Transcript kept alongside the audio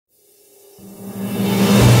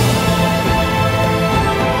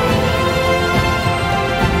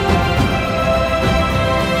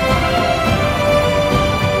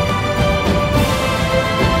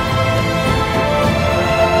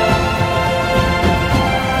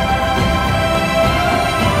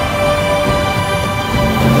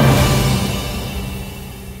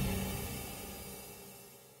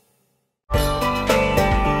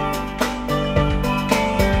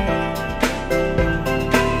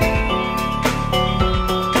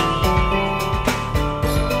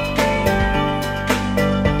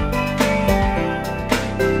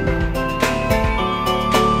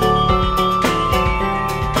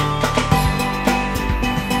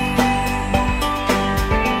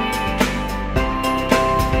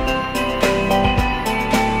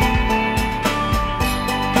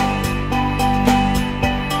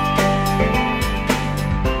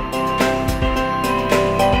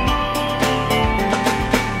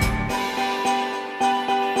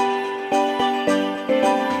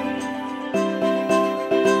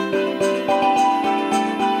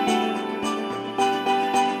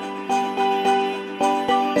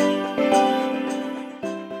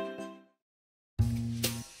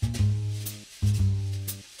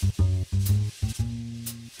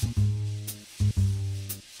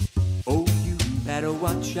better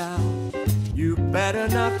watch out. You better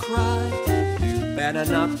not cry. You better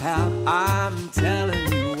not pout. I'm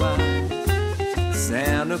telling you why.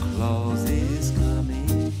 Santa Claus is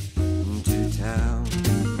coming to town.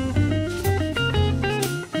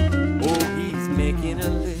 Oh, he's making a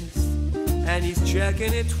list and he's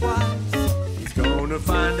checking it twice. He's gonna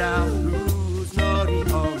find out who's naughty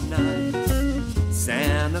or nice.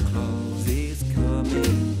 Santa Claus is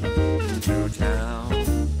coming to town.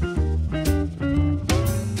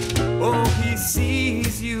 Oh, he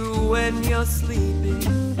sees you when you're sleeping.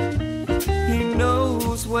 He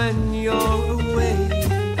knows when you're awake.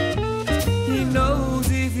 He knows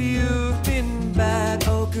if you've been bad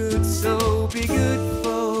or good, so be good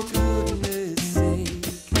for goodness sake.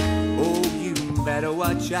 Oh, you better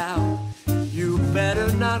watch out. You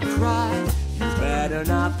better not cry. You better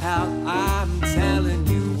not pout. I'm telling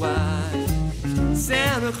you why.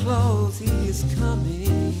 Santa Claus, he is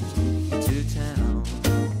coming to town.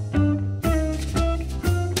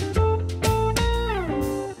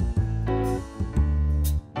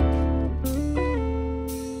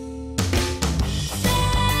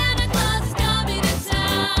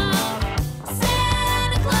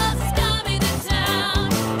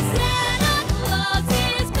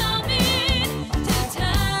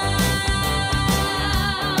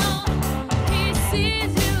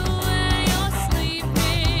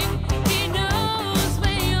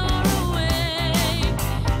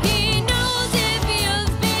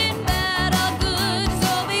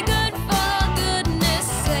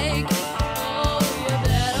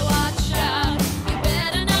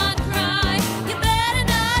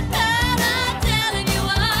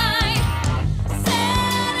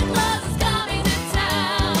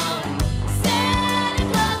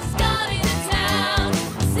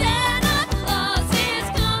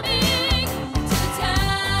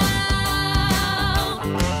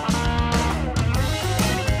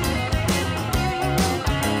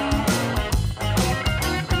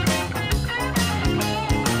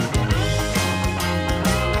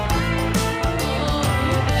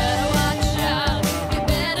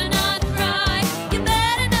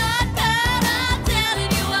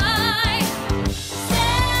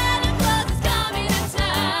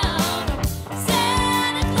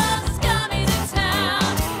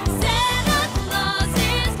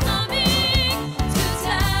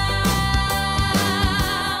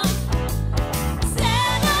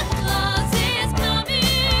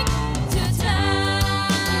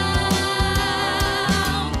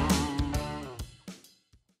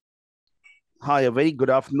 Hi, a very good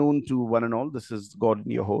afternoon to one and all. This is Gordon,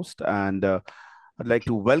 your host, and I'd like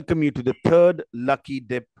to welcome you to the third lucky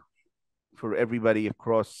dip for everybody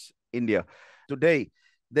across India. Today,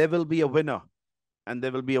 there will be a winner, and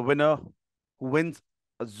there will be a winner who wins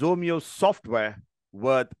a Zomeo software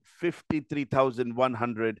worth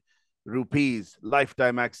 53,100 rupees,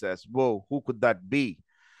 lifetime access. Whoa, who could that be?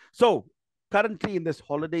 So, currently in this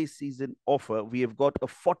holiday season offer, we have got a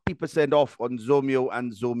 40% off on Zomeo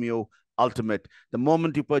and Zomeo Ultimate. The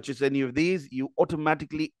moment you purchase any of these, you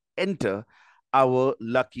automatically enter our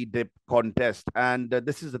lucky dip contest. And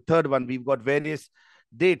this is the third one. We've got various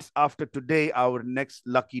dates after today. Our next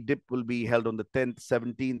lucky dip will be held on the 10th,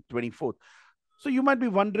 17th, 24th. So you might be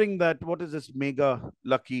wondering that what is this mega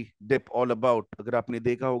lucky dip all about? अगर आपने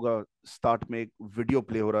देखा होगा start में एक video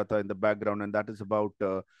play हो रहा था in the background, and that is about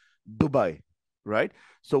Dubai, right?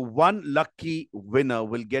 So one lucky winner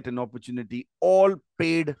will get an opportunity, all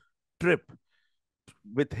paid trip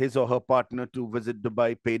with his or her partner to visit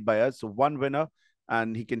Dubai, paid by us. So one winner,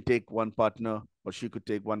 and he can take one partner, or she could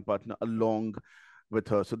take one partner along with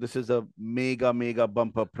her. So this is a mega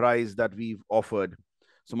bumper prize that we've offered.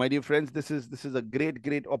 So my dear friends, this is a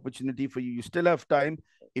great opportunity for you. You still have time.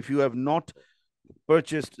 If you have not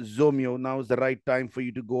purchased Zomeo, now is the right time for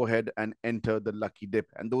you to go ahead and enter the lucky dip.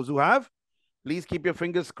 And those who have, please keep your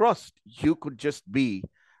fingers crossed. You could just be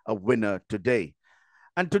a winner today.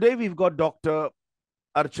 And today we've got Dr.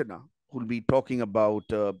 Archana, who will be talking about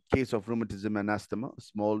a case of rheumatism and asthma. A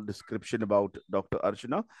small description about Dr.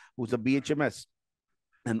 Archana, who's a BHMS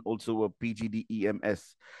and also a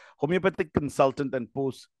PGD-EMS, homeopathic consultant and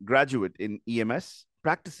postgraduate in EMS,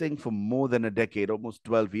 practicing for more than a decade, almost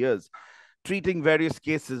 12 years, treating various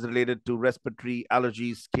cases related to respiratory,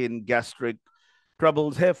 allergies, skin, gastric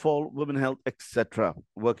troubles, hair fall, women health, etc.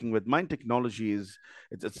 Working with Mind Technologies,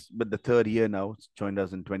 it's been the third year now. It's joined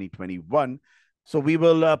us in 2021. So we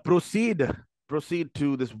will proceed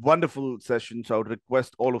to this wonderful session. So I would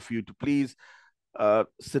request all of you to please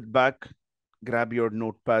sit back, grab your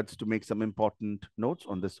notepads to make some important notes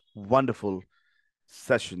on this wonderful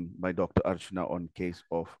session by Dr. Archana on case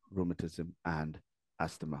of rheumatism and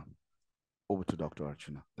asthma. Over to Dr.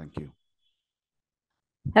 Archana. Thank you.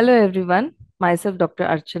 Hello everyone, myself Dr.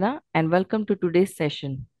 Archana and welcome to today's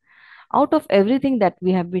session. Out of everything that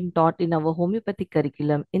we have been taught in our homeopathic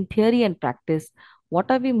curriculum in theory and practice,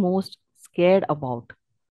 what are we most scared about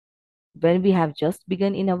when we have just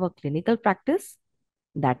begun in our clinical practice?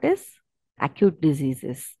 That is acute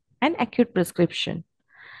diseases and acute prescription.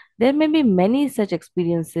 There may be many such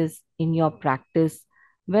experiences in your practice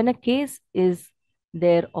when a case is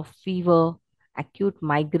there of fever, acute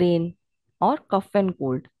migraine, or cough and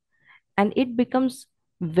cold, and it becomes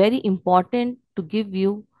very important to give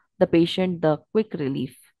you the patient the quick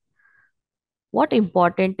relief. What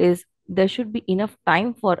important is there should be enough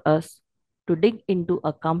time for us to dig into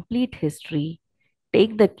a complete history,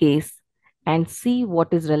 take the case, and see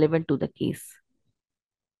what is relevant to the case.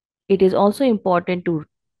 It is also important to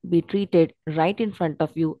be treated right in front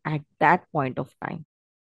of you at that point of time.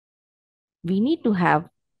 We need to have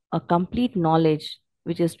a complete knowledge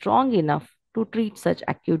which is strong enough to treat such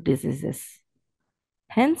acute diseases.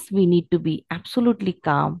 Hence, we need to be absolutely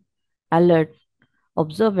calm, alert,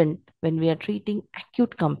 observant when we are treating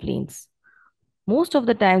acute complaints. Most of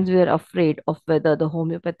the times, we are afraid of whether the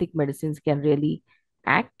homeopathic medicines can really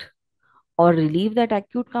act or relieve that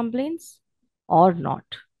acute complaints or not,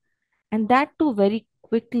 and that too very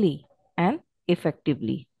quickly and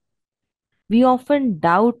effectively. We often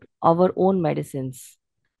doubt our own medicines,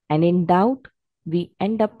 and in doubt, we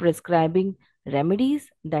end up prescribing remedies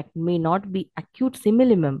that may not be acute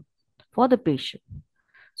simillimum for the patient.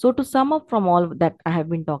 So, to sum up from all that I have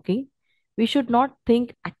been talking, we should not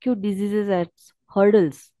think acute diseases as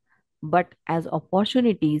hurdles, but as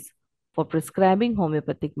opportunities for prescribing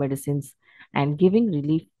homeopathic medicines and giving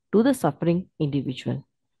relief to the suffering individual.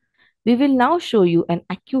 We will now show you an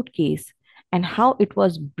acute case and how it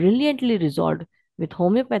was brilliantly resolved with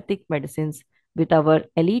homeopathic medicines with our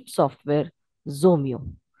elite software,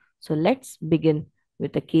 Zomeo. So let's begin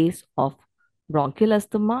with a case of bronchial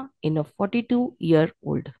asthma in a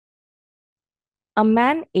 42-year-old. A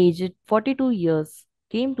man aged 42 years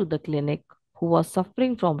came to the clinic who was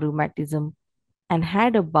suffering from rheumatism and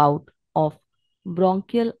had a bout of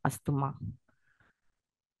bronchial asthma.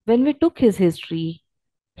 When we took his history,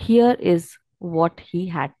 here is what he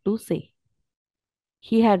had to say.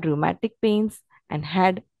 He had rheumatic pains and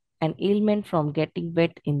had an ailment from getting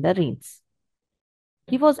wet in the rains.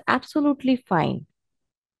 He was absolutely fine,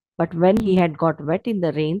 but when he had got wet in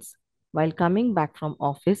the rains while coming back from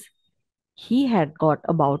office, he had got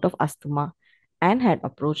a bout of asthma and had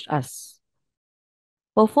approached us.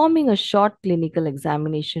 Performing a short clinical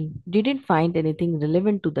examination didn't find anything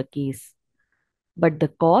relevant to the case, but the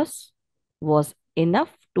cause was enough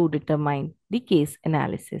to determine the case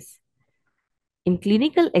analysis. In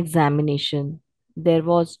clinical examination, there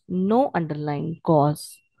was no underlying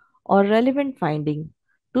cause or relevant finding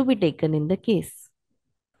to be taken in the case.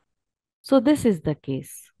 So, this is the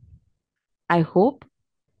case. I hope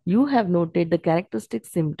you have noted the characteristic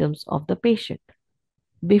symptoms of the patient.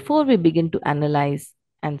 Before we begin to analyze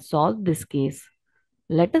and solve this case,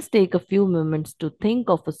 let us take a few moments to think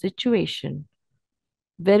of a situation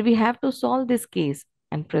where we have to solve this case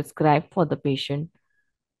and prescribe for the patient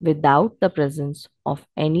without the presence of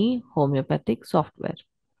any homeopathic software.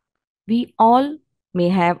 We all may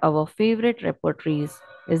have our favorite repertories,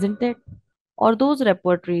 isn't it? Or those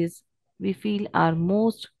repertories we feel are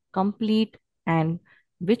most complete and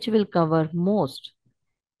which will cover most,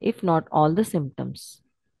 if not all, the symptoms.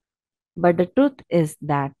 But the truth is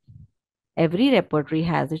that every repertory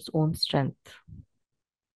has its own strength.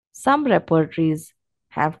 Some repertories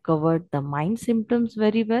have covered the mind symptoms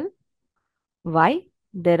very well. Why?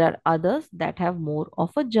 There are others that have more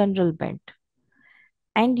of a general bent,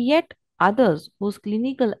 and yet others whose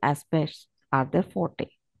clinical aspects are their forte.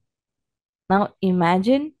 Now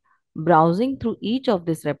imagine browsing through each of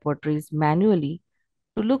these repertories manually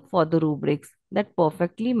to look for the rubrics that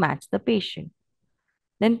perfectly match the patient.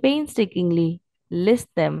 Then painstakingly list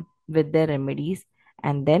them with their remedies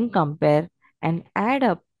and then compare and add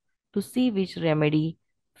up to see which remedy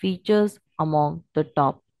features among the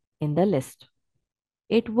top in the list.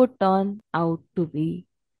 It would turn out to be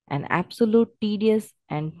an absolute tedious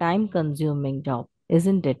and time consuming job,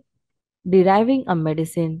 isn't it? Deriving a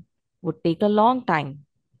medicine would take a long time,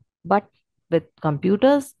 but with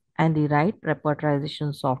computers and the right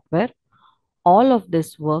repertorization software, all of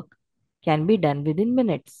this work can be done within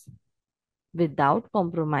minutes without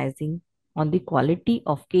compromising on the quality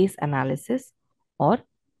of case analysis or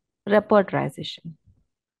repertorization.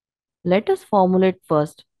 Let us formulate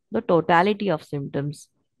first the totality of symptoms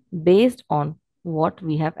based on what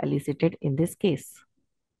we have elicited in this case.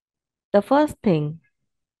 The first thing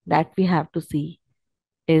that we have to see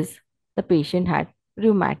is the patient had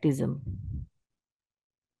rheumatism.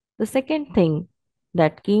 The second thing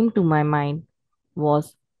that came to my mind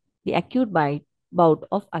was the acute bout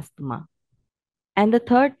of asthma. And the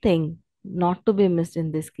third thing, not to be missed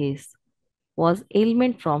in this case, was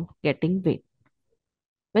ailment from getting wet.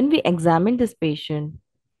 When we examined this patient,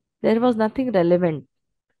 there was nothing relevant.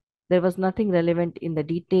 There was nothing relevant in the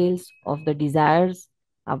details of the desires,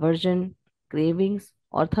 aversion, cravings,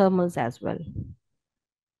 or thermals as well.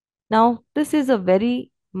 Now, this is a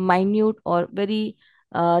very minute or very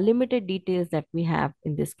limited details that we have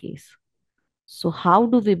in this case. So, how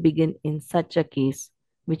do we begin in such a case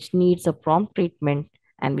which needs a prompt treatment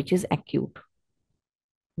and which is acute?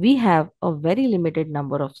 We have a very limited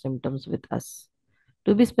number of symptoms with us.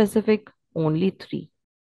 To be specific, only three.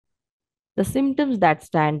 The symptoms that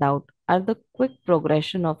stand out are the quick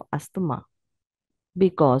progression of asthma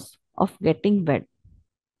because of getting wet.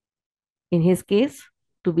 In his case,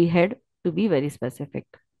 to be head, to be very specific.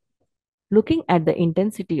 Looking at the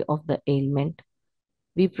intensity of the ailment,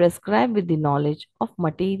 we prescribe with the knowledge of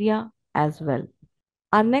materia as well.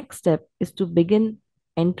 Our next step is to begin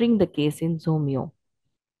entering the case in Zomeo.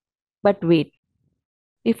 But wait,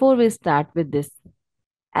 before we start with this,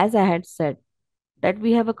 as I had said, that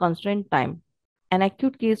we have a constrained time. An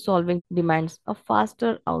acute case solving demands a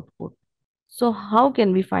faster output. So, how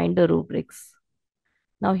can we find the rubrics?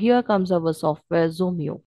 Now, here comes our software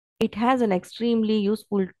Zomeo. It has an extremely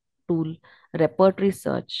useful tool, repertory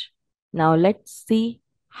search. Now, let's see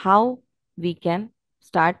how we can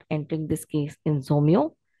start entering this case in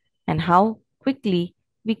Zomeo and how quickly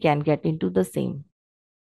we can get into the same.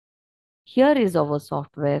 Here is our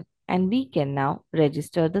software and we can now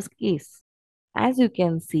register this case. As you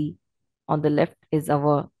can see, on the left is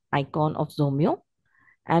our icon of Zomeo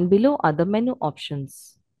and below are the menu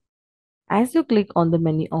options. As you click on the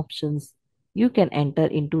menu options, you can enter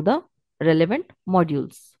into the relevant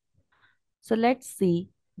modules. So let's see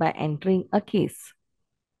by entering a case.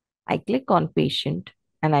 I click on patient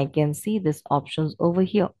and I can see these options over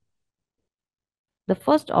here. The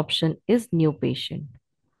first option is new patient.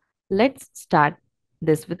 Let's start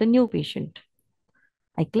this with a new patient.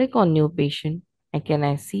 I click on new patient and can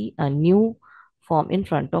I see a new form in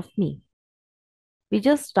front of me. We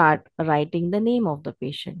just start writing the name of the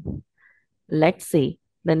patient. Let's say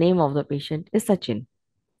the name of the patient is Sachin.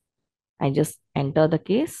 I just enter the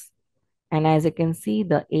case and as you can see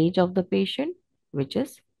the age of the patient which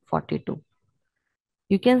is 42.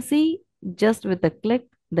 You can see just with a click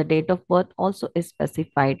the date of birth also is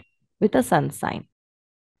specified with a sun sign.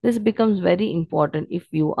 This becomes very important if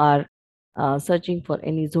you are searching for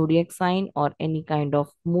any zodiac sign or any kind of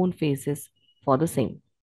moon phases for the same.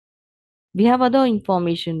 We have other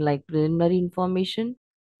information like preliminary information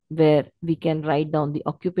where we can write down the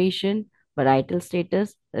occupation, marital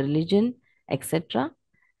status, religion, etc.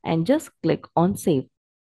 and just click on save.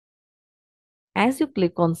 As you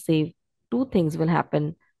click on save, two things will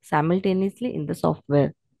happen simultaneously in the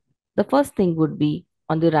software. The first thing would be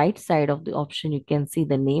on the right side of the option, you can see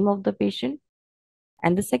the name of the patient.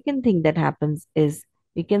 And the second thing that happens is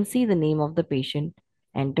we can see the name of the patient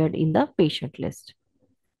entered in the patient list.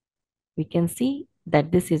 We can see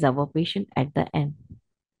that this is our patient at the end.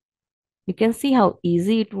 You can see how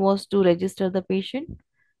easy it was to register the patient.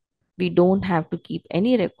 We don't have to keep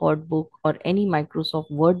any record book or any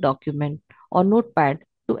Microsoft Word document or notepad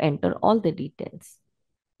to enter all the details.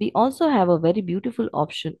 We also have a very beautiful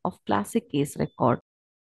option of classic case record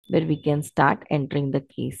where we can start entering the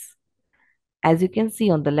case. As you can see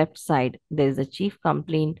on the left side, there is a chief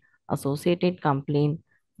complaint, associated complaint,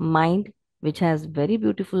 mind, which has very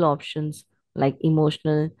beautiful options like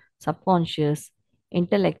emotional, subconscious,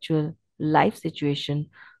 intellectual, life situation,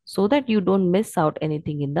 so that you don't miss out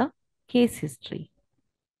anything in the case history.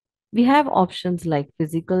 We have options like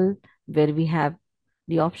physical, where we have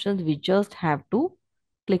the options we just have to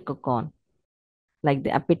click on, like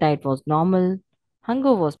the appetite was normal,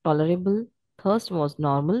 hunger was tolerable, thirst was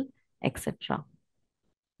normal, etc.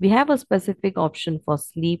 We have a specific option for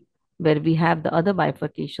sleep where we have the other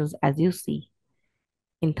bifurcations as you see.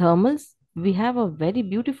 In thermals, we have a very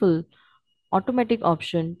beautiful automatic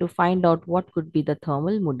option to find out what could be the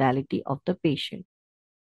thermal modality of the patient.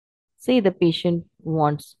 Say the patient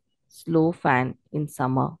wants slow fan in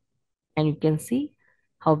summer and you can see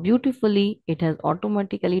how beautifully it has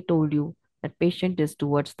automatically told you that patient is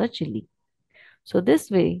towards the chilly. So this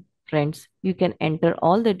way, friends, you can enter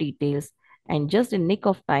all the details and just in nick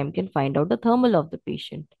of time can find out the thermal of the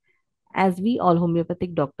patient. As we all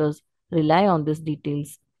homeopathic doctors rely on these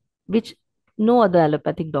details, which no other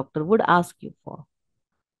allopathic doctor would ask you for.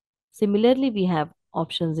 Similarly, we have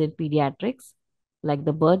options in pediatrics like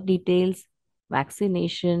the birth details,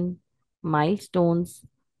 vaccination, milestones,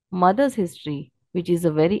 mother's history, which is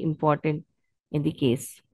a very important in the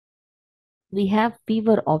case. We have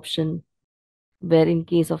fever option where in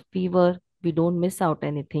case of fever, we don't miss out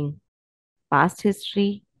anything. Past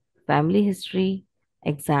history, family history,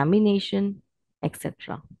 examination,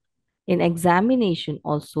 etc. In examination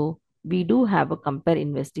also, we do have a compare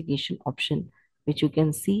investigation option, which you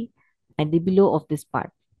can see at the below of this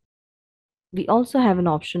part. We also have an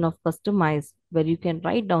option of customize where you can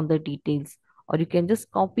write down the details or you can just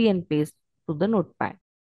copy and paste to the notepad.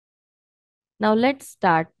 Now let's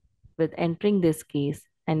start with entering this case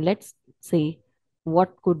and let's say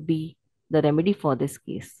what could be the remedy for this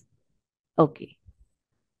case. Okay.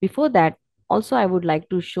 Before that, also I would like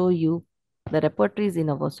to show you the repertories in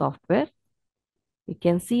our software. You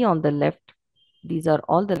can see on the left, these are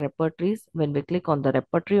all the repertories when we click on the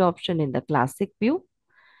repertory option in the classic view.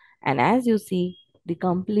 And as you see, the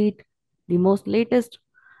most latest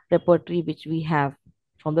repertory which we have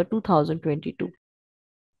from the 2022.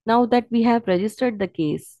 Now that we have registered the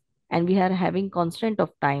case and we are having constant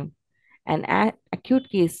of time and acute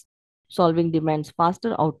case solving demands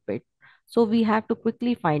faster output, so we have to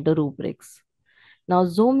quickly find the rubrics. Now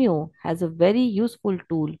Zomeo has a very useful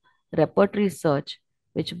tool, repertory search,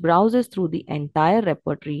 which browses through the entire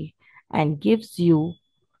repertory and gives you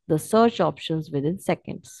the search options within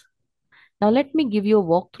seconds. Now let me give you a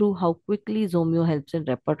walkthrough how quickly Zomeo helps in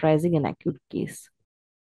repertorizing an acute case.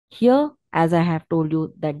 Here, as I have told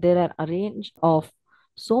you, that there are a range of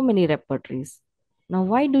so many repertories. Now,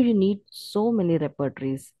 why do you need so many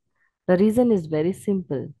repertories? The reason is very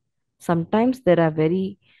simple. Sometimes there are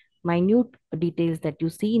very minute details that you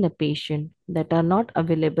see in a patient that are not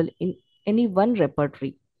available in any one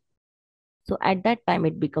repertory. So, at that time,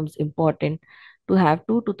 it becomes important to have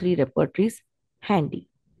 2 to 3 repertories handy.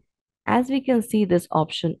 As we can see this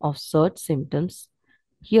option of search symptoms,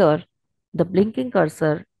 here the blinking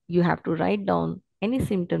cursor, you have to write down any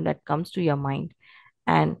symptom that comes to your mind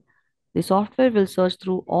and the software will search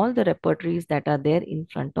through all the repertories that are there in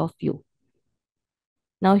front of you.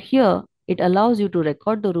 Now here it allows you to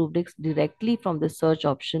record the rubrics directly from the search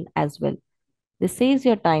option as well. This saves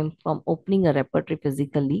your time from opening a repertory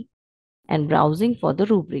physically and browsing for the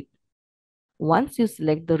rubric. Once you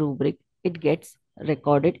select the rubric, it gets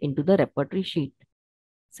recorded into the repertory sheet.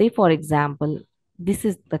 Say, for example, this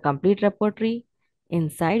is the complete repertory.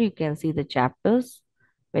 Inside, you can see the chapters.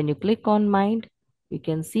 When you click on Mind, you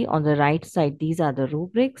can see on the right side, these are the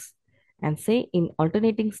rubrics. And say, in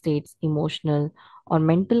alternating states, emotional or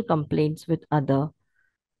mental complaints with other,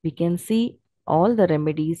 we can see all the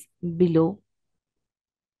remedies below.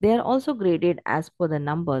 They are also graded as per the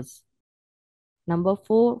numbers. Number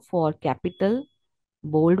 4 for capital,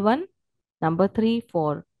 bold one. Number 3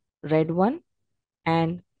 for red one.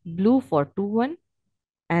 And blue for 2-1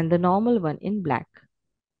 and the normal one in black.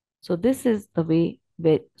 So this is the way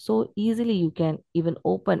where so easily you can even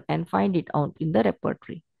open and find it out in the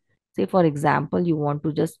repertory. Say for example, you want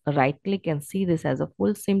to just right click and see this as a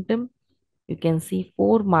full symptom. You can see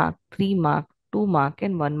 4 mark, 3 mark, 2 mark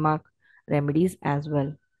and 1 mark remedies as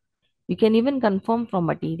well. You can even confirm from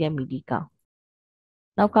materia medica.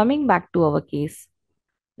 Now coming back to our case,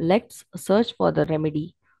 let's search for the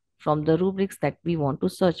remedy from the rubrics that we want to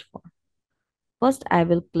search for. First, I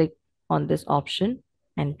will click on this option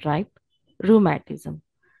and type rheumatism.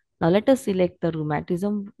 Now let us select the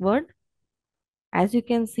rheumatism word. As you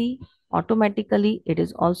can see, automatically it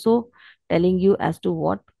is also telling you as to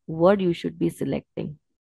what word you should be selecting.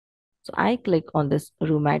 So I click on this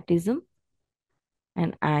rheumatism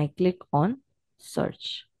and I click on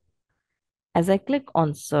search. As I click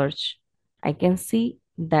on search, I can see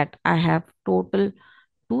that I have total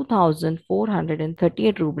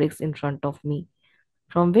 2438 rubrics in front of me,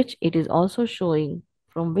 from which it is also showing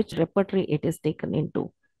from which repertory it is taken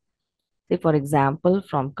into. Say for example,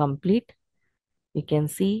 from complete, you can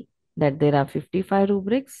see that there are 55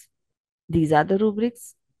 rubrics. These are the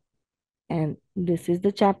rubrics and this is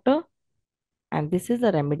the chapter and this is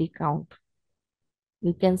the remedy count.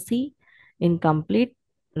 You can see in complete,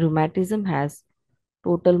 rheumatism has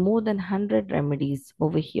total more than 100 remedies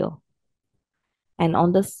over here. And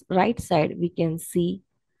on the right side, we can see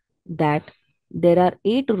that there are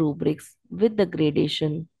 8 rubrics with the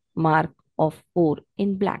gradation mark of 4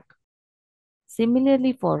 in black.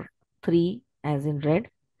 Similarly for 3 as in red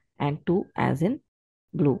and 2 as in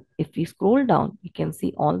blue. If we scroll down, we can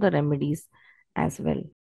see all the remedies as well.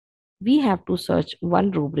 We have to search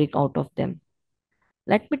one rubric out of them.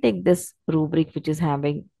 Let me take this rubric which is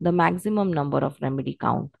having the maximum number of remedy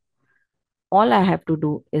count. All I have to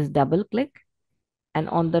do is double click And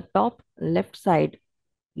on the top left side,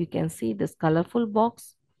 you can see this colorful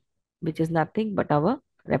box, which is nothing but our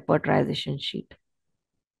repertorization sheet.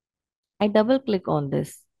 I double click on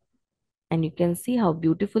this and you can see how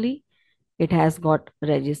beautifully it has got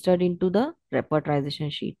registered into the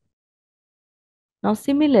repertorization sheet. Now,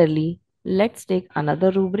 similarly, let's take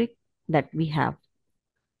another rubric that we have,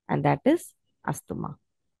 and that is asthma.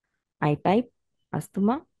 I type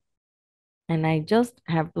asthma and I just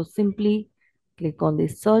have to simply click on the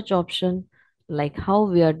search option like how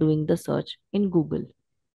we are doing the search in Google.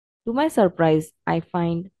 To my surprise, I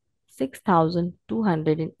find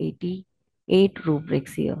 6,288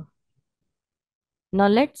 rubrics here. Now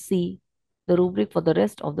let's see the rubric for the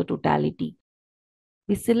rest of the totality.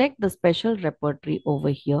 We select the special repertory over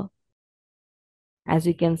here. As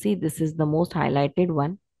you can see, this is the most highlighted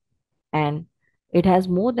one and it has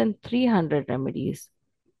more than 300 remedies,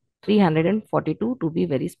 342 to be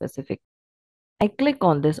very specific. I click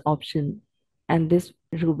on this option and this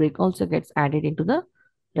rubric also gets added into the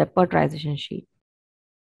repertorization sheet.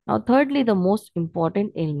 Now, thirdly, the most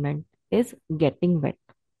important element is getting wet.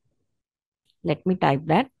 Let me type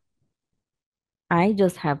that. I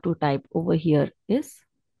just have to type over here is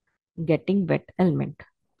getting wet element.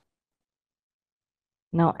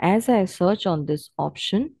 Now, as I search on this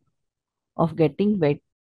option of getting wet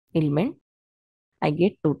element, I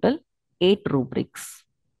get total 8 rubrics.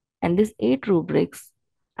 And these 8 rubrics,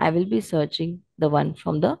 I will be searching the one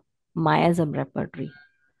from the miasm repertory.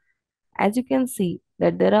 As you can see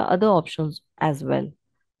that there are other options as well,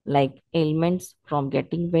 like ailments from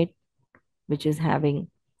getting wet, which is having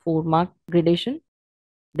 4-mark gradation.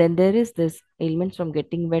 Then there is this ailments from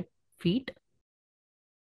getting wet feet,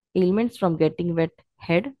 ailments from getting wet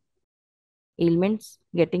head, ailments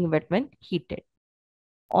getting wet when heated.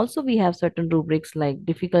 Also, we have certain rubrics like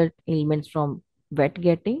difficult ailments from wet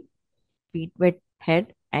getting, feet wet,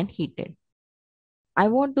 head, and heated. I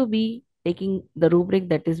want to be taking the rubric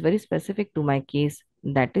that is very specific to my case,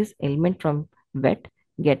 that is ailment from wet,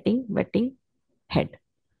 getting, wetting, head,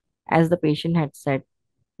 as the patient had said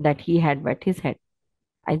that he had wet his head.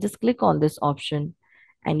 I just click on this option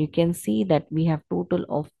and you can see that we have total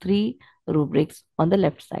of 3 rubrics on the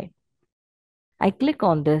left side. I click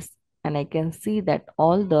on this and I can see that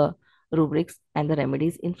all the rubrics and the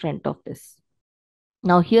remedies in front of this.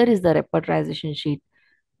 Now here is the repertorization sheet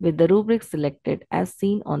with the rubrics selected as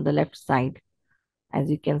seen on the left side, as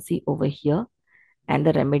you can see over here, and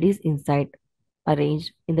the remedies inside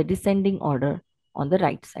arranged in the descending order on the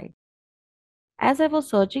right side. As I was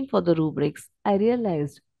searching for the rubrics, I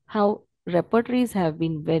realized how repertories have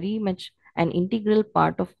been very much an integral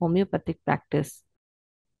part of homeopathic practice,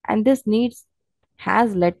 and this needs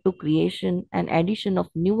has led to creation and addition of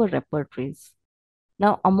newer repertories.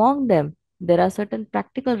 Now, among them, there are certain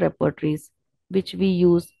practical repertories which we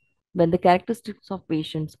use when the characteristics of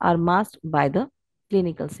patients are masked by the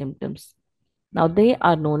clinical symptoms. Now, they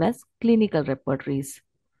are known as clinical repertories.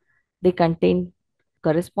 They contain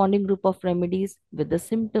corresponding group of remedies with the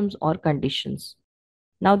symptoms or conditions.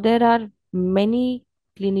 Now, there are many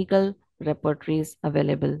clinical repertories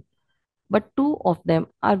available, but 2 of them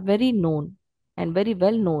are very known and very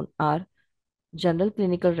well known are general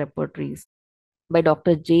clinical repertories by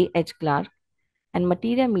Dr. J. H. Clark and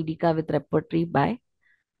Materia Medica with repertory by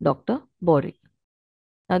Dr. Borick.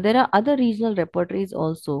 Now, there are other regional repertories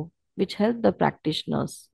also which help the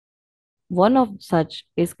practitioners. One of such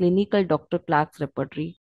is clinical Dr. Clark's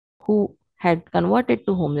repertory, who had converted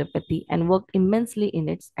to homeopathy and worked immensely in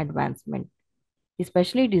its advancement. He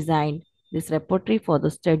specially designed this repertory for the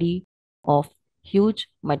study of huge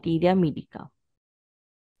materia medica,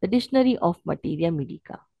 the dictionary of materia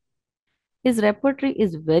medica. His repertory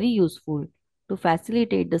is very useful to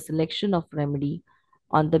facilitate the selection of remedy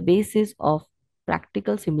on the basis of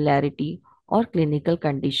practical similarity or clinical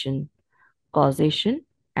condition, causation,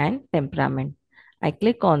 and temperament. I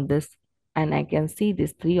click on this and I can see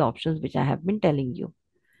these 3 options which I have been telling you: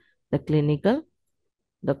 the clinical,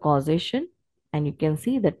 the causation, and you can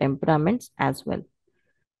see the temperaments as well.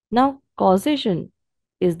 Now, causation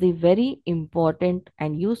is the very important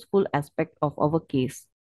and useful aspect of our case.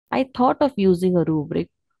 I thought of using a rubric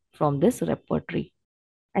from this repertory.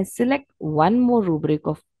 I select one more rubric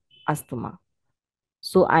of asthma.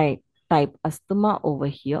 So I type asthma over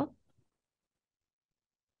here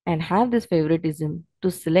and have this favoritism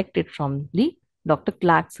to select it from the Dr.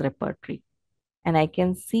 Clark's repertory. And I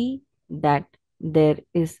can see that there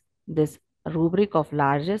is this rubric of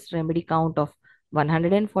largest remedy count of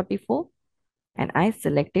 144 and I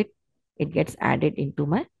select it, it gets added into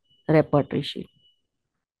my repertory sheet.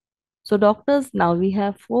 So doctors, now we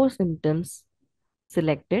have 4 symptoms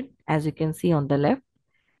selected, as you can see on the left.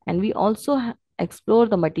 And we also explore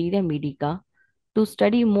the materia medica to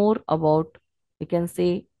study more about, you can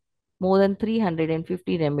say, more than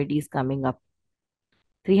 350 remedies coming up,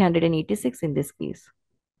 386 in this case.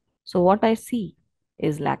 So what I see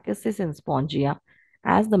is lachesis and spongia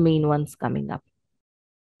as the main ones coming up.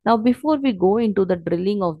 Now, before we go into the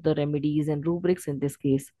drilling of the remedies and rubrics in this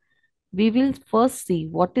case, we will first see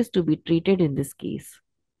what is to be treated in this case,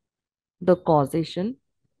 the causation,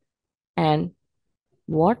 and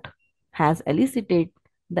what has elicited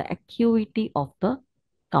the acuity of the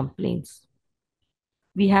complaints.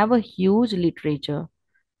 We have a huge literature,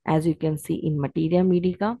 as you can see in Materia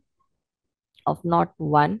Medica, of not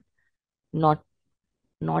one, not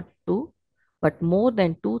not two, but more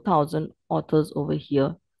than 2000 authors over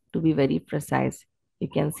here, to be very precise. You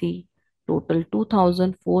can see total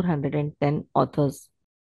 2410 authors.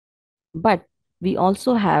 But we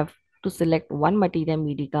also have to select one materia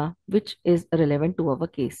medica which is relevant to our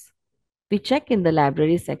case. We check in the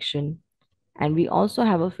library section, and we also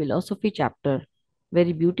have a philosophy chapter.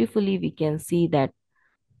 Very beautifully, we can see that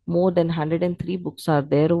more than 103 books are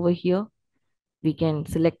there over here. We can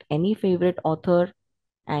select any favorite author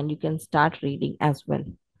and you can start reading as well.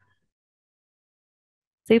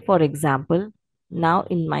 Say, for example, now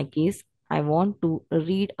in my case, I want to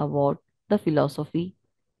read about the philosophy,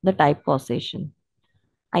 the type causation.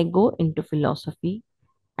 I go into philosophy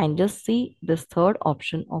and just see this third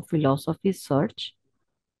option of philosophy search.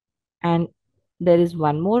 And there is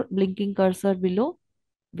one more blinking cursor below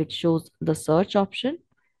which shows the search option,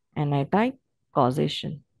 and I type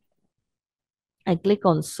causation. I click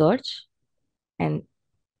on search, and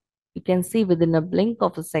you can see within a blink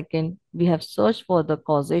of a second, we have searched for the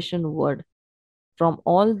causation word from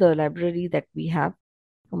all the library that we have,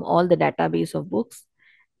 from all the database of books.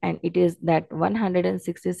 And it is that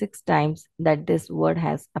 166 times that this word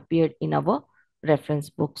has appeared in our reference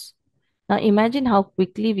books. Now imagine how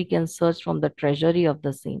quickly we can search from the treasury of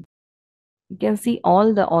the same. You can see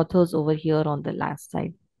all the authors over here on the last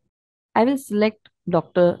side. I will select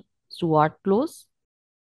Dr. Stuart Close,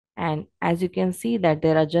 and as you can see that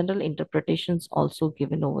there are general interpretations also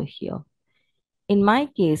given over here. In my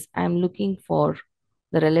case, I am looking for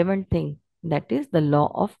the relevant thing, that is the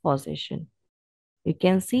law of causation. You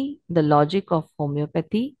can see the logic of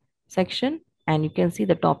homeopathy section, and you can see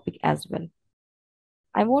the topic as well.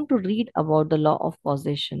 I want to read about the law of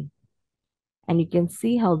causation, and you can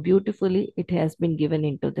see how beautifully it has been given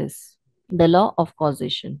into this. The law of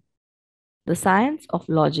causation. The science of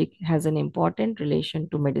logic has an important relation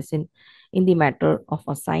to medicine in the matter of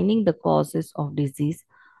assigning the causes of disease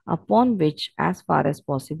upon which, as far as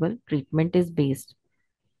possible, treatment is based.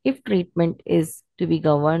 If treatment is to be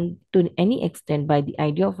governed to any extent by the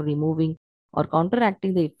idea of removing or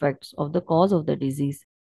counteracting the effects of the cause of the disease,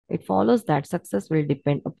 it follows that success will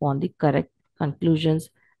depend upon the correct conclusions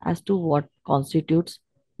as to what constitutes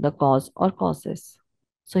the cause or causes.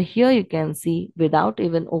 So here you can see, without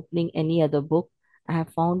even opening any other book, I have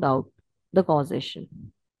found out the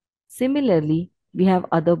causation. Similarly, we have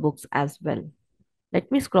other books as well.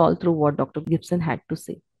 Let me scroll through what Dr. Gibson had to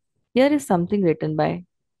say. Here is something written by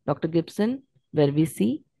Dr. Gibson, where we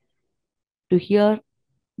see to here,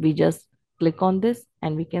 we just click on this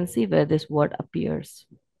and we can see where this word appears.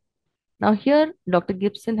 Now here, Dr.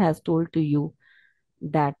 Gibson has told to you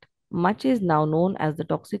that much is now known as the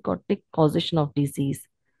toxicotic causation of disease.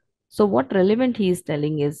 So what relevant he is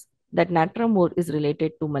telling is that natramur is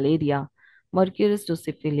related to malaria, mercury to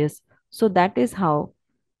syphilis. So that is how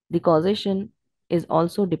the causation is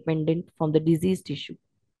also dependent from the disease tissue.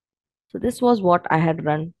 So this was what I had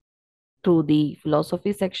run through the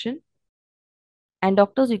philosophy section. And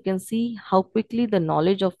doctors, you can see how quickly the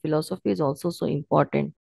knowledge of philosophy is also so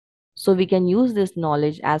important. So we can use this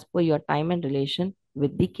knowledge as per your time and relation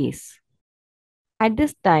with the case. At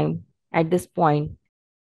this time, at this point,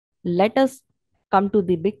 let us come to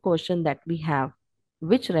the big question that we have: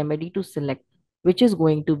 which remedy to select, which is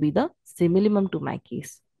going to be the simillimum to my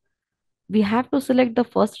case. We have to select the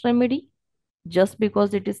first remedy just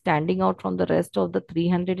because it is standing out from the rest of the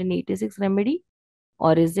 386 remedy,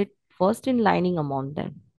 or is it first in lining among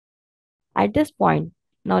them? At this point,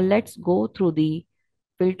 now let's go through the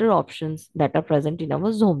filter options that are present in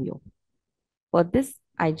our Zomeo. For this,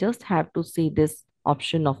 I just have to see this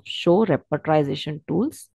option of show repertorization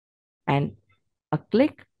tools, and a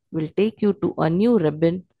click will take you to a new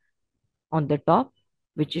ribbon on the top,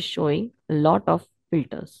 which is showing a lot of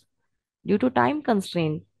filters. Due to time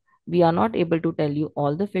constraint, we are not able to tell you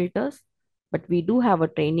all the filters, but we do have a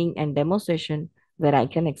training and demo session where I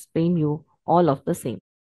can explain you all of the same.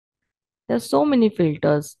 There's so many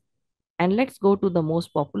filters, And let's go to the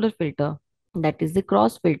most popular filter, that is the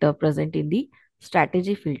cross filter present in the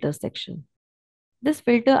strategy filter section. This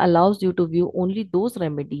filter allows you to view only those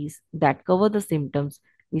remedies that cover the symptoms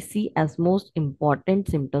we see as most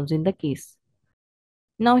important symptoms in the case.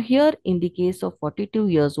 Now, here in the case of 42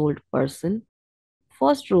 years old person,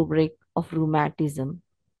 first rubric of rheumatism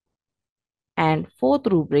and fourth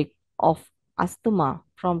rubric of asthma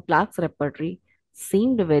from Clark's repertory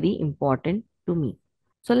seemed very important to me.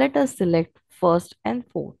 So let us select first and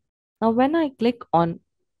fourth. Now, when I click on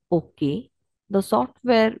OK, the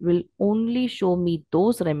software will only show me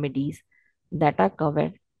those remedies that are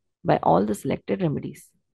covered by all the selected remedies.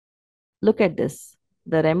 Look at this.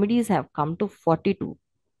 The remedies have come to 42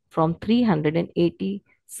 from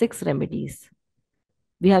 386 remedies.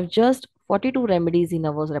 We have just 42 remedies in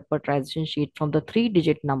our repertorization sheet from the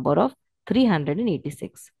 3-digit number of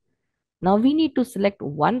 386. Now we need to select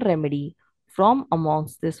one remedy from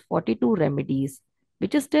amongst these 42 remedies,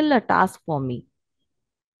 which is still a task for me.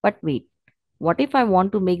 But wait, what if I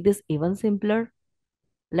want to make this even simpler?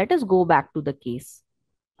 Let us go back to the case.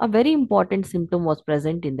 A very important symptom was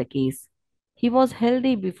present in the case. He was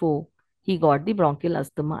healthy before he got the bronchial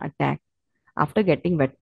asthma attack after getting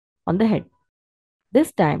wet on the head.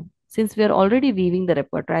 This time, since we are already viewing the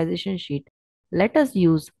repertorization sheet, let us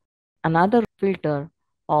use another filter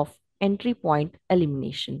of entry point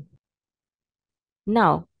elimination.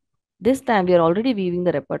 Now, this time we are already viewing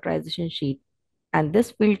the repertorization sheet, and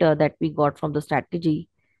this filter that we got from the strategy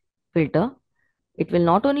filter, it will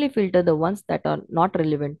not only filter the ones that are not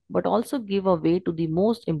relevant, but also give a way to the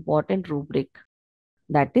most important rubric,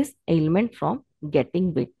 that is ailment from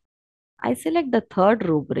getting wet. I select the third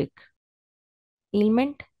rubric,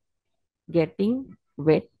 ailment getting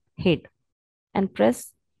wet head, and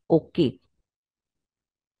press OK.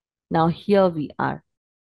 Now here we are.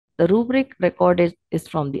 The rubric recorded is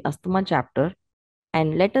from the asthma chapter,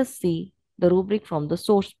 and let us see the rubric from the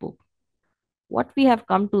source book. What we have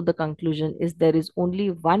come to the conclusion is there is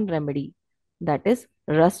only one remedy, that is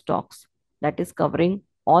Rustox, that is covering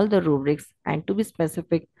all the rubrics, and to be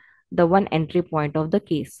specific, the one entry point of the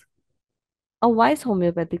case. A wise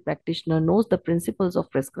homeopathic practitioner knows the principles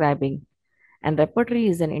of prescribing, and repertory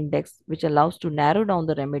is an index which allows to narrow down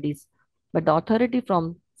the remedies, but the authority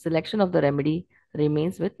from selection of the remedy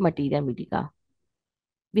remains with materia medica.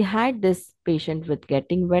 We had this patient with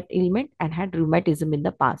getting wet ailment and had rheumatism in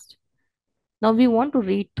the past. Now we want to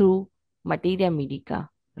read through materia medica,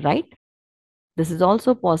 right? This is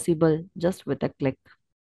also possible just with a click.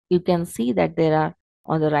 You can see that there are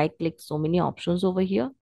on the right click so many options over here.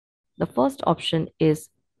 The first option is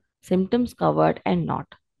symptoms covered and not.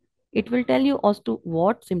 It will tell you as to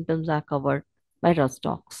what symptoms are covered by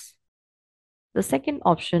Rustox. The second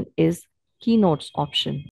option is keynotes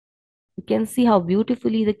option. You can see how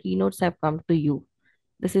beautifully the keynotes have come to you.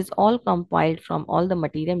 This is all compiled from all the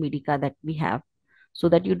materia medica that we have, so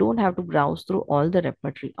that you don't have to browse through all the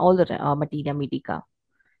repertory, all the materia medica.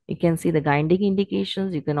 You can see the guiding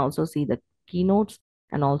indications, you can also see the keynotes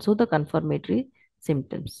and also the confirmatory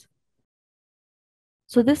symptoms.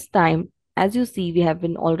 So this time, as you see, we have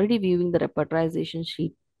been already viewing the repertorization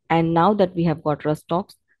sheet, and now that we have got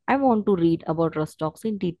Rustox, I want to read about Rustox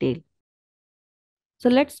in detail. So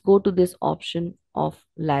let's go to this option of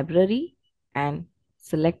library and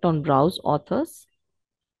select on browse authors,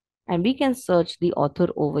 and we can search the author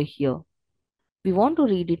over here. We want to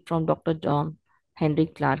read it from Dr. John Henry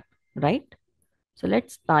Clark, right? So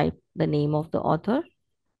let's type the name of the author,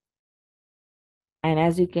 and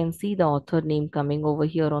as you can see the author name coming over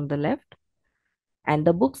here on the left and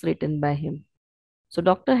the books written by him. So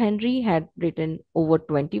Dr. Henry had written over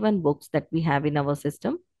 21 books that we have in our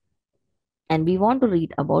system, and we want to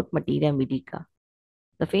read about materia medica,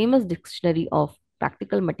 the famous dictionary of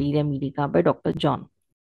practical materia medica by Dr. John.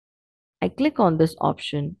 I click on this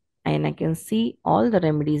option and I can see all the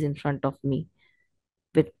remedies in front of me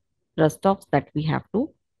with Rustox that we have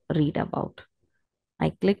to read about. I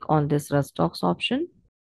click on this Rustox option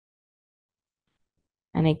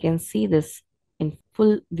and I can see this in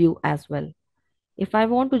full view as well. If I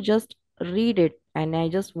want to just read it and I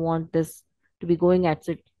just want this to be going at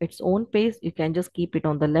its own pace, you can just keep it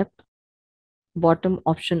on the left bottom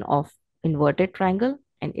option of inverted triangle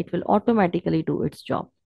and it will automatically do its job.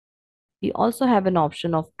 We also have an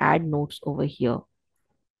option of add notes over here.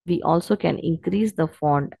 We also can increase the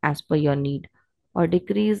font as per your need or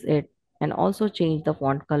decrease it and also change the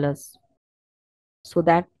font colors so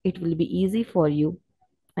that it will be easy for you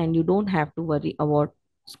and you don't have to worry about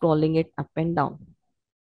scrolling it up and down.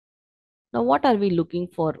 Now, what are we looking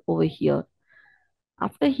for over here?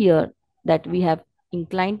 After here that we have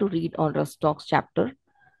inclined to read on Rustox chapter,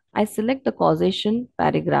 I select the causation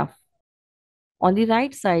paragraph. On the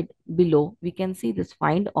right side below, we can see this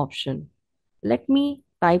find option. Let me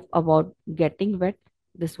type about getting wet.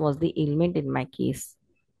 This was the ailment in my case.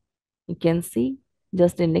 You can see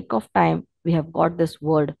just in nick of time, we have got this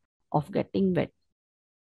word of getting wet.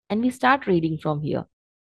 And we start reading from here.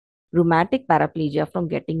 Rheumatic paraplegia from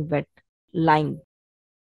getting wet, lying.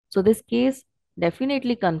 So this case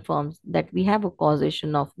definitely confirms that we have a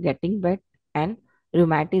causation of getting wet and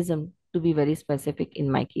rheumatism, to be very specific in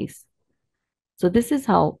my case. So this is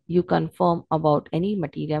how you confirm about any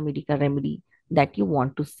materia medica remedy that you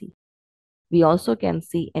want to see. We also can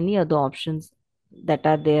see any other options that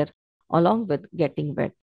are there along with getting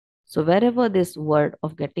wet. So wherever this word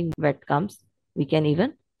of getting wet comes, we can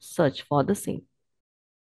even search for the same.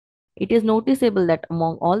 It is noticeable that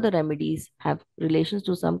among all the remedies have relations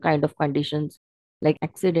to some kind of conditions like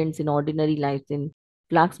accidents in ordinary life in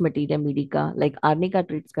Flax materia medica, like arnica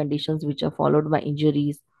treats conditions which are followed by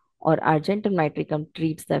injuries, or argentum nitricum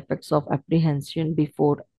treats the effects of apprehension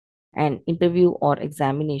before an interview or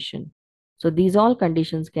examination. So these all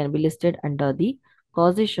conditions can be listed under the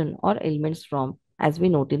causation or ailments from, as we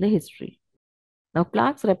note in the history. Now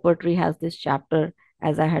Clark's repertory has this chapter,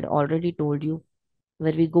 as I had already told you,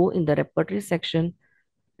 where we go in the repertory section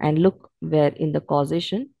and look where in the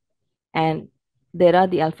causation, and there are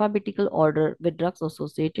the alphabetical order with drugs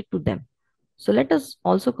associated to them. So let us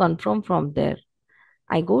also confirm from there.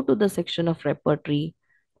 I go to the section of repertory,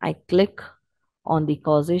 I click on the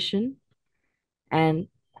causation, and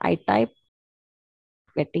I type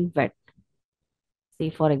getting wet. Say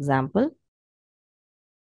for example,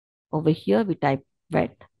 over here we type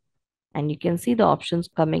wet, and you can see the options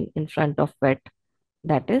coming in front of wet,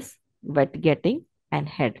 that is wet getting and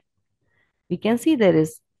head. We can see there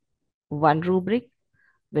is one rubric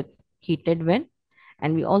with heated when,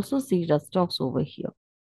 and we also see rust stocks over here.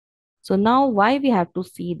 So now why we have to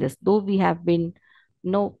see this, though we have been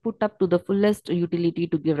put up to the fullest utility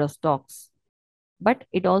to give rust stocks, but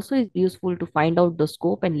it also is useful to find out the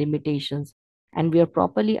scope and limitations, and we are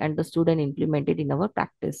properly understood and implemented in our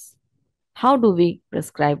practice. How do we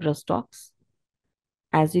prescribe rust stocks?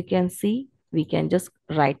 As you can see, we can just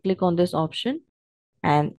right click on this option,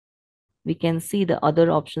 and we can see the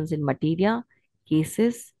other options in materia,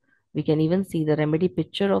 cases. We can even see the remedy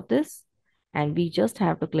picture of this, and we just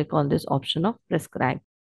have to click on this option of prescribe.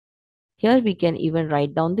 Here we can even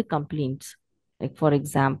write down the complaints, like for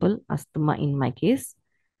example, asthma in my case,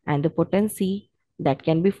 and the potency that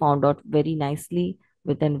can be found out very nicely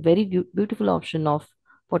with a very beautiful option of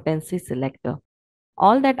potency selector.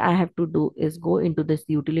 All that I have to do is go into this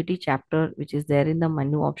utility chapter, which is there in the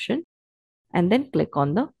menu option, and then click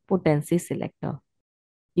on the potency selector.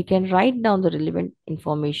 You can write down the relevant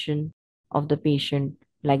information of the patient,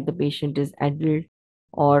 like the patient is adult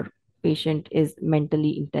or patient is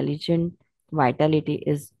mentally intelligent, vitality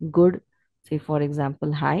is good, say for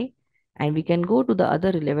example high, and we can go to the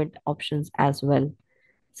other relevant options as well.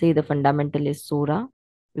 Say the fundamental is SORA,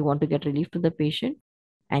 we want to get relief to the patient,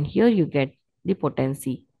 and here you get the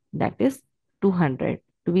potency, that is 200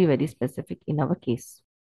 to be very specific in our case.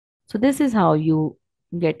 So this is how you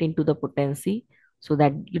get into the potency so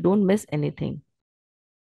that you don't miss anything.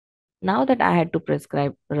 Now that I had to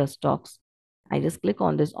prescribe Rustox, I just click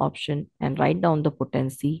on this option and write down the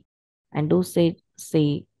potency and do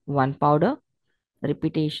say one powder,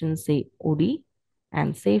 repetition say OD,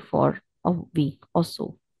 and say for a week or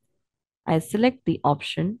so. I select the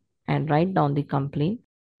option and write down the complaint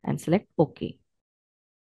and select OK.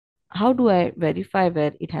 How do I verify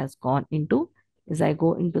where it has gone into? Is I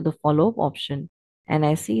go into the follow-up option and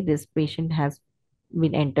I see this patient has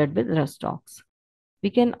been entered with Rustox. We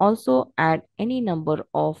can also add any number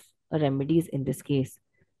of remedies in this case.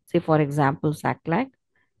 Say for example, Saclac,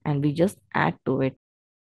 and we just add to it.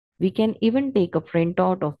 We can even take a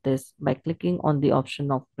printout of this by clicking on the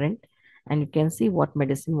option of print, and you can see what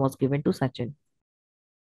medicine was given to Sachin.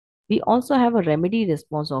 We also have a remedy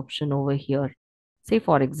response option over here. Say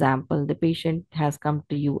for example, the patient has come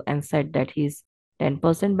to you and said that he's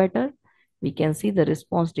 10% better. We can see the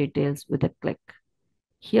response details with a click.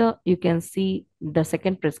 Here you can see the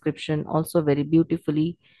second prescription also very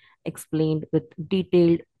beautifully explained with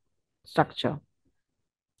detailed structure.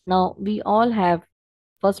 Now we all have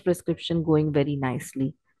first prescription going very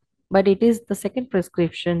nicely, but it is the second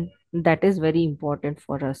prescription that is very important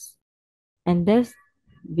for us. And this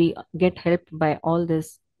we get helped by all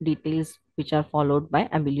these details which are followed by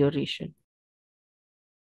amelioration.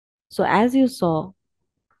 So as you saw,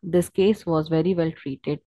 this case was very well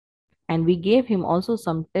treated, and we gave him also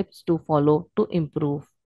some tips to follow to improve.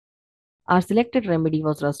 Our selected remedy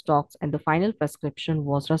was Rustox, and the final prescription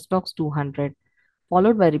was Rustox 200,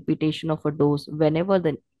 followed by repetition of a dose whenever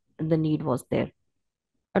the need was there.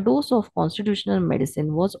 A dose of constitutional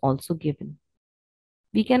medicine was also given.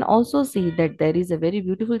 We can also see that there is a very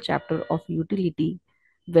beautiful chapter of utility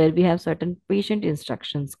where we have certain patient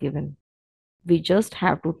instructions given. We just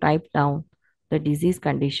have to type down the disease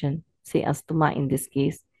condition, say asthma in this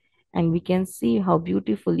case, and we can see how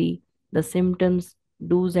beautifully the symptoms,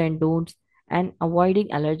 do's and don'ts, and avoiding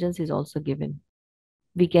allergens is also given.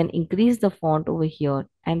 We can increase the font over here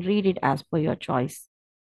and read it as per your choice.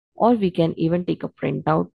 Or we can even take a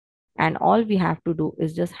printout, and all we have to do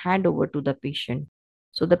is just hand over to the patient.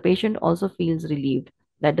 So the patient also feels relieved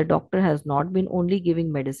that the doctor has not been only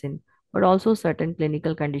giving medicine, but also certain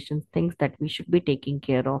clinical conditions, things that we should be taking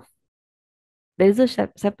care of. There is a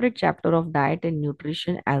separate chapter of diet and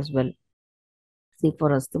nutrition as well. See,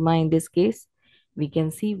 for asthma in this case, we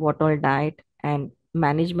can see what all diet and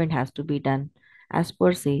management has to be done as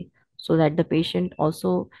per se, so that the patient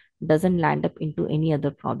also doesn't land up into any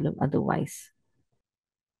other problem otherwise.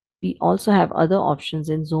 We also have other options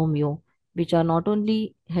in Zomeo, which are not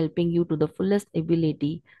only helping you to the fullest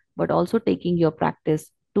ability, but also taking your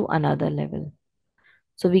practice to another level.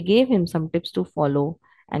 So we gave him some tips to follow,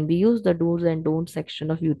 and we used the do's and don'ts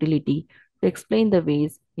section of utility to explain the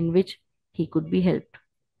ways in which he could be helped.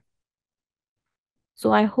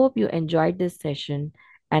 So I hope you enjoyed this session,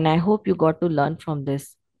 and I hope you got to learn from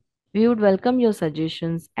this. We would welcome your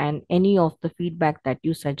suggestions and any of the feedback that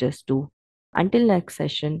you suggest too. Until next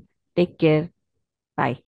session, take care.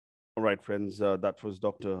 Bye. All right, friends, that was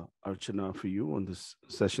Dr. Archana for you on this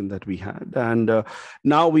session that we had. And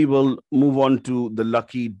now we will move on to the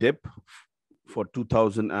lucky dip for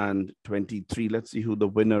 2023. Let's see who the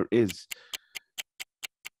winner is.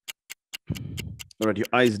 All right, your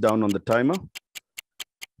eyes down on the timer.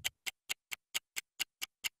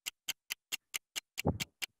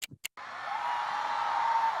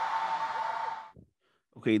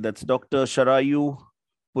 Okay, that's Dr. Sharayu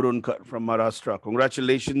Purankar from Maharashtra.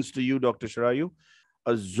 Congratulations to you, Dr. Sharayu.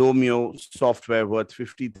 A Zomeo software worth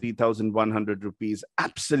 53,100 rupees,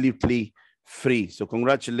 absolutely free. So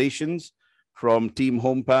congratulations from Team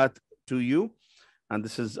Homepath to you. And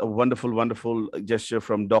this is a wonderful, wonderful gesture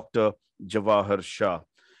from Dr. Jawahar Shah.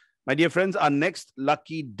 My dear friends, our next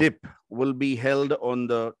lucky dip will be held on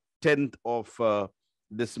the 10th of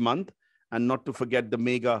this month. And not to forget the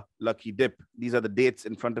mega lucky dip. These are the dates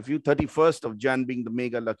in front of you. 31st of Jan being the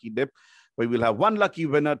mega lucky dip, where we'll have one lucky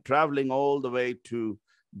winner traveling all the way to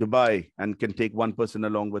Dubai and can take one person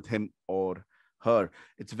along with him or her.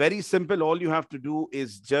 It's very simple. All you have to do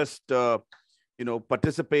is just,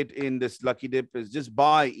 participate in this lucky dip is just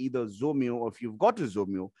buy either Zomeo, or if you've got a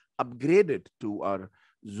Zomeo, upgrade it to our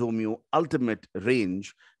Zomeo Ultimate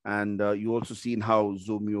range. And you also seen how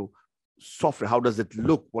Zomeo software, how does it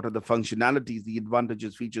look, what are the functionalities, the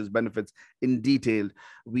advantages, features, benefits in detail.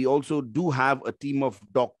 We also do have a team of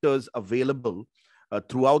doctors available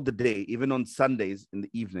throughout the day, even on Sundays in the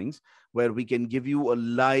evenings, where we can give you a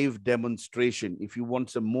live demonstration. If you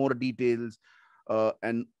want some more details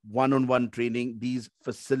and one-on-one training, these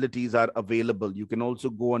facilities are available. You can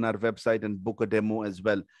also go on our website and book a demo as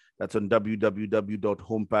well. That's on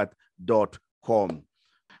www.homepath.com.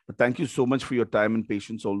 But thank you so much for your time and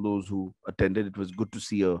patience, all those who attended. It was good to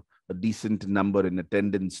see a decent number in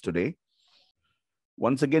attendance today.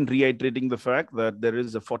 Once again, reiterating the fact that there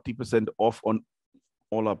is a 40% off on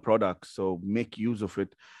all our products, so make use of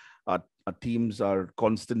it. Our teams are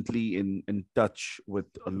constantly in touch with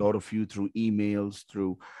a lot of you through emails,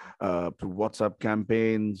 through WhatsApp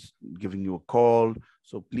campaigns, giving you a call.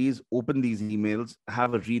 So please open these emails,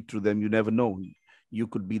 have a read through them. You never know. You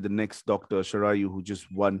could be the next Dr. Sharayu who just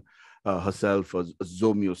won herself a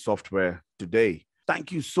Zomeo software today.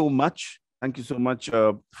 Thank you so much. Thank you so much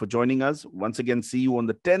for joining us. Once again, see you on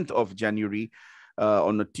the 10th of January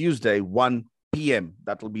on a Tuesday, 1 p.m.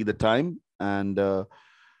 That will be the time. And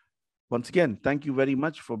once again, thank you very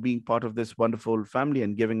much for being part of this wonderful family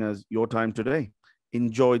and giving us your time today.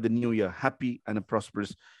 Enjoy the new year. Happy and a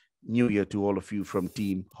prosperous new year to all of you from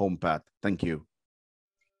Team Homepath. Thank you.